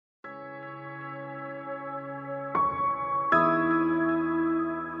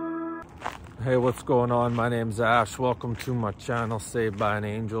Hey, what's going on? My name's Ash. Welcome to my channel, Saved by an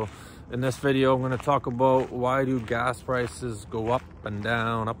Angel. In this video, I'm going to talk about why do gas prices go up and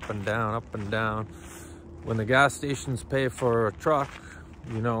down, up and down, up and down. When the gas stations pay for a truck,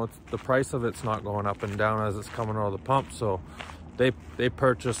 you know, the price of it's not going up and down as it's coming out of the pump. So they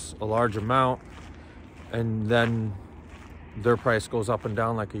purchase a large amount and then their price goes up and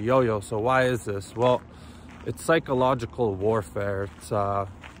down like a yo-yo. So why is this? Well, it's psychological warfare. It's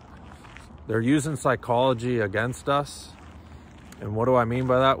they're using psychology against us. And what do I mean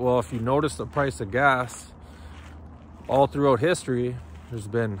by that? Well, if you notice the price of gas all throughout history, there's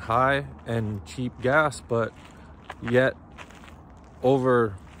been high and cheap gas, but yet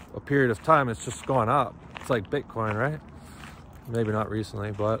over a period of time, it's just gone up. It's like Bitcoin, right? Maybe not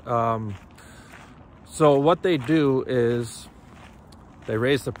recently, but so what they do is they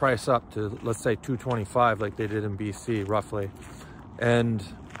raise the price up to, let's say, $2.25, like they did in BC, roughly. And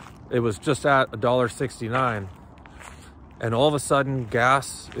it was just at $1.69. And all of a sudden,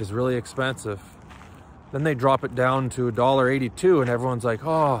 gas is really expensive. Then they drop it down to $1.82, and everyone's like,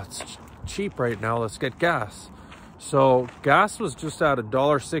 oh, it's cheap right now, let's get gas. So gas was just at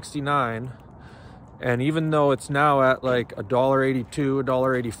 $1.69. And even though it's now at like $1.82,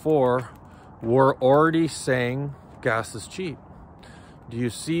 $1.84, we're already saying gas is cheap. Do you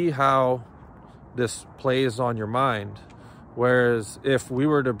see how this plays on your mind? Whereas if we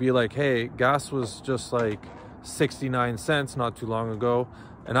were to be like, hey, gas was just like 69 cents not too long ago,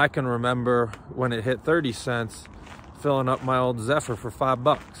 and I can remember when it hit 30 cents filling up my old Zephyr for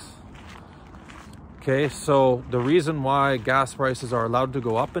 $5. Okay, so the reason why gas prices are allowed to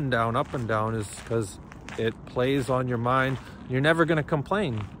go up and down is because it plays on your mind. You're never going to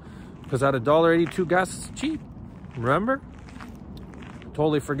complain because at $1.82 gas is cheap. Remember?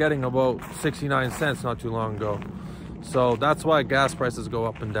 Totally forgetting about 69 cents not too long ago. So that's why gas prices go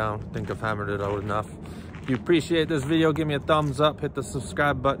up and down. I think I've hammered it out enough. If you appreciate this video, give me a thumbs up, hit the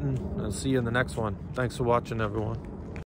subscribe button, and I'll see you in the next one. Thanks for watching, everyone.